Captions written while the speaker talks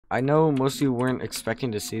I know most of you weren't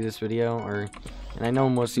expecting to see this video, and I know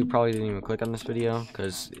most of you probably didn't even click on this video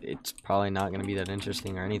because it's probably not going to be that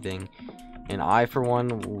interesting or anything. And I, for one,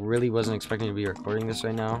 really wasn't expecting to be recording this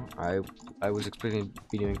right now. I was expecting to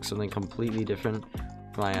be doing something completely different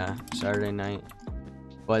for my Saturday night.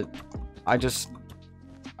 But I just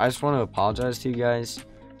want to apologize to you guys.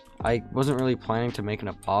 I wasn't really planning to make an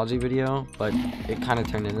apology video, but it kind of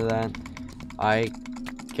turned into that. I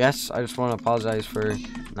guess I just want to apologize for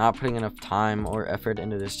not putting enough time or effort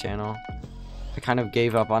into this channel. I kind of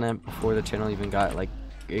gave up on it before the channel even got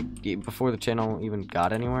before the channel even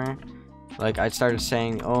got anywhere. Like, I started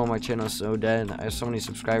saying, oh, my channel's so dead, I have so many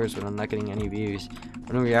subscribers but I'm not getting any views.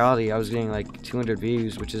 When in reality I was getting like 200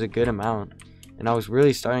 views, which is a good amount, and I was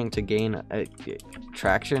really starting to gain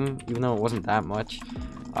traction, even though it wasn't that much.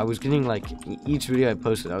 I was getting like, each video I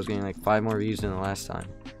posted I was getting like 5 more views than the last time,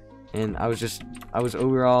 and I was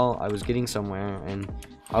getting somewhere, and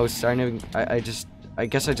I was starting to, I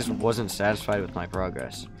guess I just wasn't satisfied with my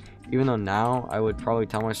progress, even though now I would probably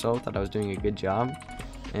tell myself that I was doing a good job,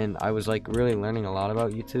 and I was like really learning a lot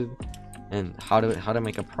about YouTube and how to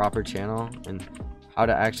make a proper channel and how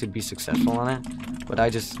to actually be successful on it. But I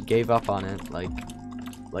just gave up on it. Like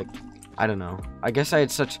I don't know, I guess I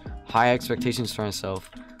had such high expectations for myself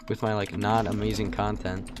with my like not amazing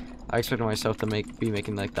content. I expected myself to be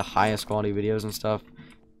making like the highest quality videos and stuff,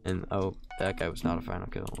 and oh, that guy was not a final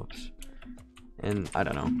kill, whoops. And I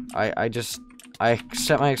don't know, I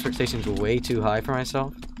set my expectations way too high for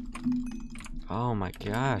myself. Oh my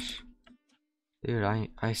gosh, dude,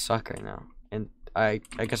 I suck right now, and I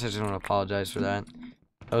guess I just want to apologize for that.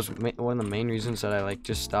 That was one of the main reasons that I like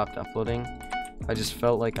just stopped uploading. I just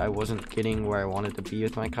felt like I wasn't getting where I wanted to be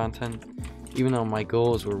with my content, even though my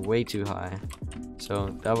goals were way too high. So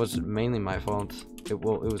that was mainly my fault. It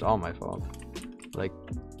was all my fault. Like,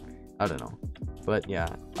 I don't know, but yeah,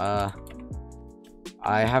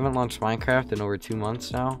 I haven't launched Minecraft in over 2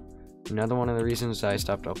 months now. Another one of the reasons I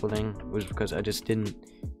stopped uploading was because I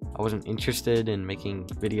wasn't interested in making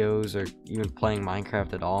videos or even playing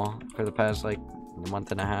Minecraft at all for the past like a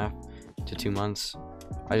month and a half to 2 months.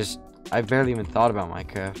 I barely even thought about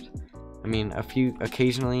Minecraft. I mean,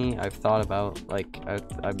 occasionally I've thought about, like,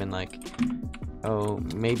 I've been like, oh,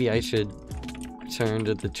 maybe I should return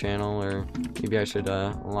to the channel, or maybe I should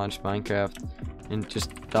launch Minecraft, and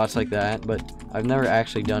just thoughts like that, but I've never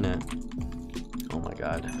actually done it. Oh my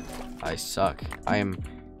god, I suck. I'm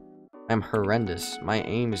horrendous. My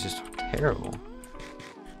aim is just terrible.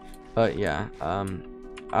 But yeah,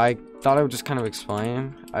 I thought I would just kind of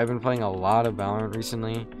explain. I've been playing a lot of Valorant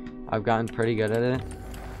recently. I've gotten pretty good at it.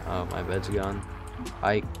 Oh, my bed's gone.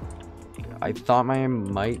 I thought my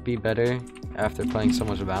aim might be better after playing so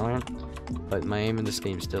much Valorant, but my aim in this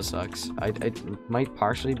game still sucks. It might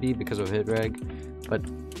partially be because of hit reg, but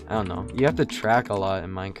I don't know. You have to track a lot in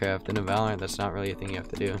Minecraft, and in Valorant that's not really a thing you have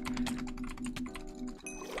to do.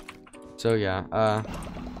 So yeah,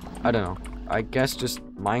 I don't know. I guess just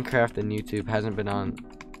Minecraft and YouTube hasn't been on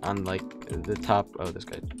like the top. Oh, this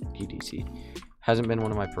guy EDC hasn't been one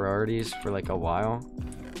of my priorities for like a while.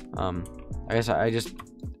 I guess I just,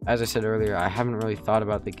 as I said earlier, I haven't really thought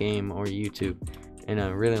about the game or YouTube in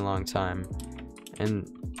a really long time, and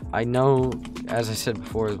I know, as I said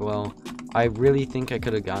before as well, I really think I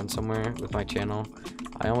could have gone somewhere with my channel.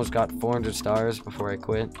 I almost got 400 stars before I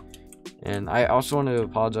quit. And I also want to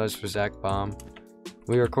apologize for Zach Bomb.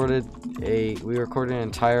 We recorded an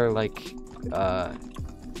entire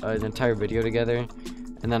an entire video together,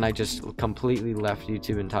 and then I just completely left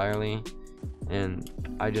YouTube entirely, and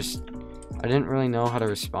I didn't really know how to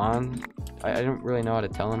respond. I didn't really know how to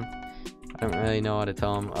tell him. I don't really know how to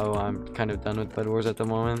tell him, oh, I'm kind of done with bedwars at the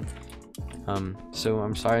moment. So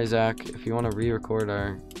I'm sorry, Zach. If you want to re-record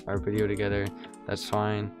our video together, that's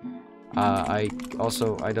fine. I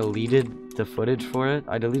deleted the footage for it.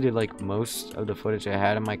 I deleted like most of the footage I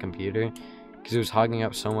had on my computer because it was hogging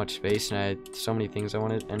up so much space, and I had so many things I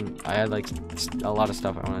wanted, and I had like a lot of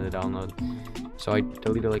stuff I wanted to download. So I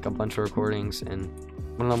deleted like a bunch of recordings, and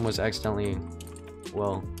one of them was accidentally,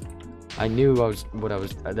 well, I knew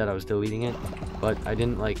that I was deleting it, but I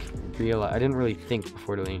didn't like realize, I didn't really think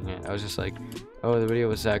before deleting it. I was just like, oh, the video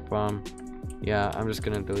was Zach Bomb, yeah, I'm just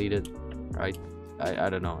gonna delete it.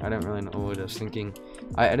 I don't know. I don't really know what I was thinking.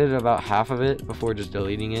 I edited about half of it before just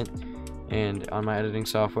deleting it. And on my editing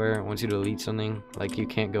software, once you delete something, like, you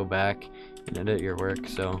can't go back and edit your work.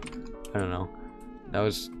 So I don't know. That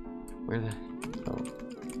was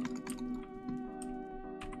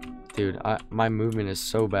dude. My movement is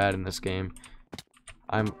so bad in this game.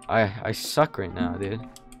 I suck right now, dude.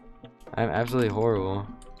 I'm absolutely horrible.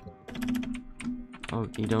 Oh,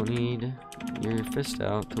 you don't need your fist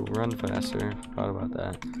out to run faster. Forgot about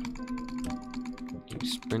that. You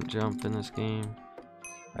sprint jump in this game.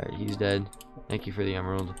 Alright, he's dead. Thank you for the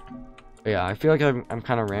emerald. But yeah, I feel like I'm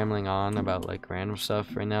kind of rambling on about like random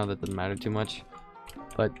stuff right now that doesn't matter too much.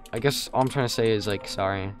 But I guess all I'm trying to say is like,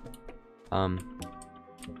 sorry.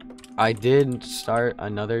 I did start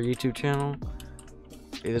another YouTube channel.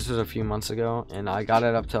 This was a few months ago, and I got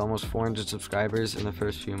it up to almost 400 subscribers in the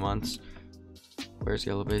first few months. Where's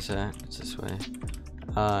Yellow Base at? It's this way.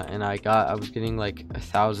 And I was getting like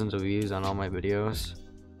thousands of views on all my videos,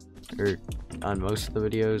 or on most of the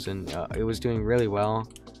videos, and it was doing really well.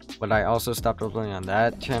 But I also stopped uploading on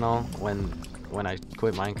that channel when I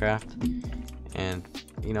quit Minecraft. And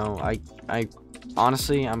you know, I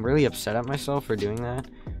honestly, I'm really upset at myself for doing that,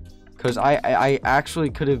 because I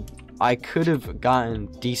actually could have gotten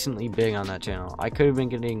decently big on that channel. I could have been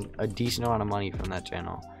getting a decent amount of money from that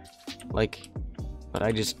channel, like, but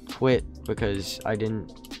I just quit because I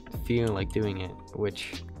didn't feel like doing it.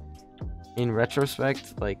 Which, in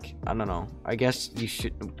retrospect, like, I don't know, I guess you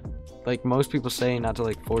should, like most people say, not to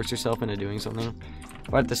like force yourself into doing something,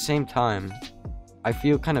 but at the same time, I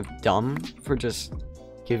feel kind of dumb for just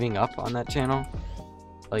giving up on that channel.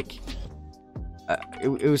 Like,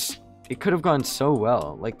 it could have gone so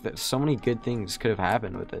well. Like, so many good things could have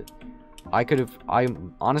happened with it. I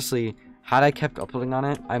honestly, had I kept uploading on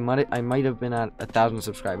it, I might have been at 1,000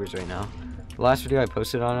 subscribers right now. The last video I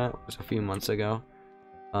posted on it was a few months ago,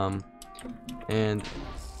 and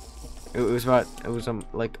it was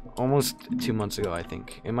like almost 2 months ago. I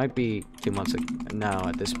think it might be 2 months now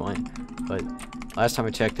at this point, but last time I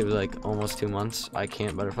checked, it was like almost 2 months. I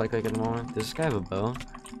can't butterfly click at the moment. Does this guy have a bow?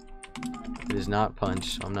 It is not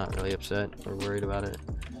punch, so I'm not really upset or worried about it.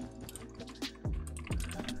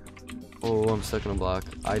 Oh, I'm stuck in a block.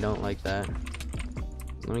 I don't like that.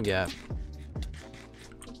 Let me gap.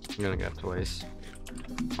 I'm gonna gap twice.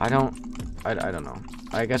 I don't know.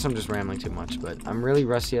 I guess I'm just rambling too much, but I'm really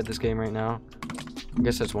rusty at this game right now. I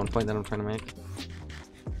guess that's one point that I'm trying to make.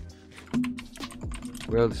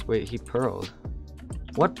 Wait, he pearled.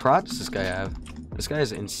 What prot does this guy have? This guy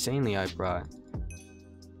is insanely high prot.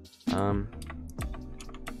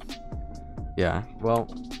 Yeah,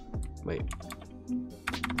 well, wait.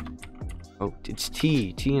 Oh, it's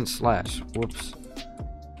T and slash. Whoops.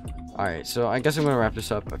 Alright, so I guess I'm gonna wrap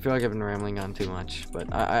this up. I feel like I've been rambling on too much,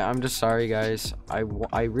 but I'm just sorry, guys. I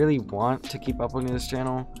really want to keep uploading this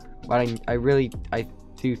channel, but I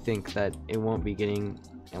do think that it won't be getting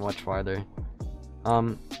much farther.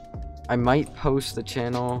 I might post the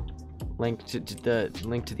channel link to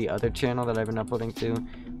the other channel that I've been uploading to.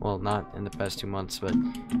 Well, not in the past 2 months, but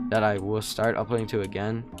that I will start uploading to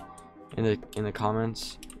again in the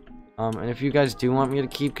comments. And if you guys do want me to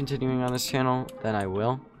keep continuing on this channel, then I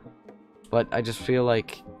will. But I just feel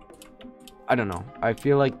like, I don't know, I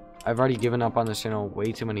feel like I've already given up on this channel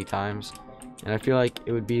way too many times, and I feel like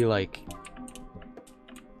it would be like,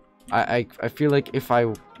 I feel like if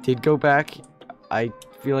I did go back, I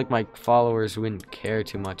feel like my followers wouldn't care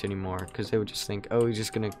too much anymore, because they would just think, oh, he's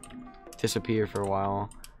just gonna disappear for a while.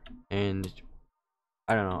 And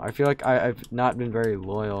I don't know, I feel like I've not been very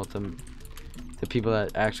loyal to the people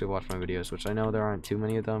that actually watch my videos, which I know there aren't too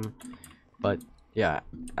many of them. But yeah,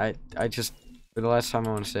 I just, for the last time,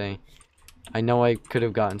 I want to say, I know I could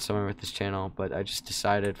have gotten somewhere with this channel, but I just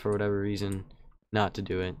decided for whatever reason not to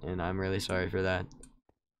do it, and I'm really sorry for that.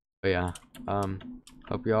 But yeah,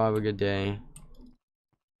 hope you all have a good day.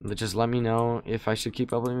 Just let me know if I should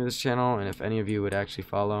keep uploading to this channel, and if any of you would actually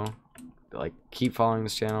follow, like, keep following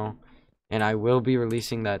this channel. And I will be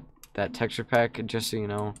releasing that texture pack, just so you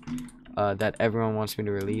know, that everyone wants me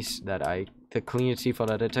to release, the clean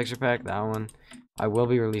default edit texture pack, that one. I will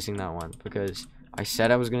be releasing that one, because I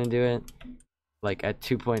said I was gonna do it, like, at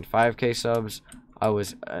 2.5k subs. I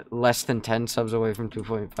was less than 10 subs away from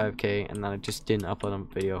 2.5k, and then I just didn't upload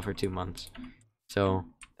a video for 2 months. So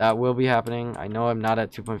that will be happening. I know I'm not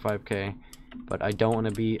at 2.5k, but I don't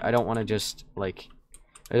want to just, like,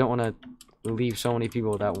 I don't want to leave so many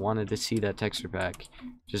people that wanted to see that texture pack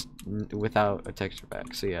just without a texture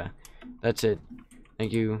pack. So yeah, that's it.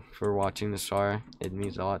 Thank you for watching this far. It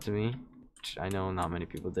means a lot to me, which I know not many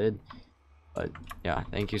people did. But yeah,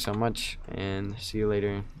 thank you so much, and see you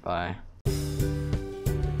later. Bye.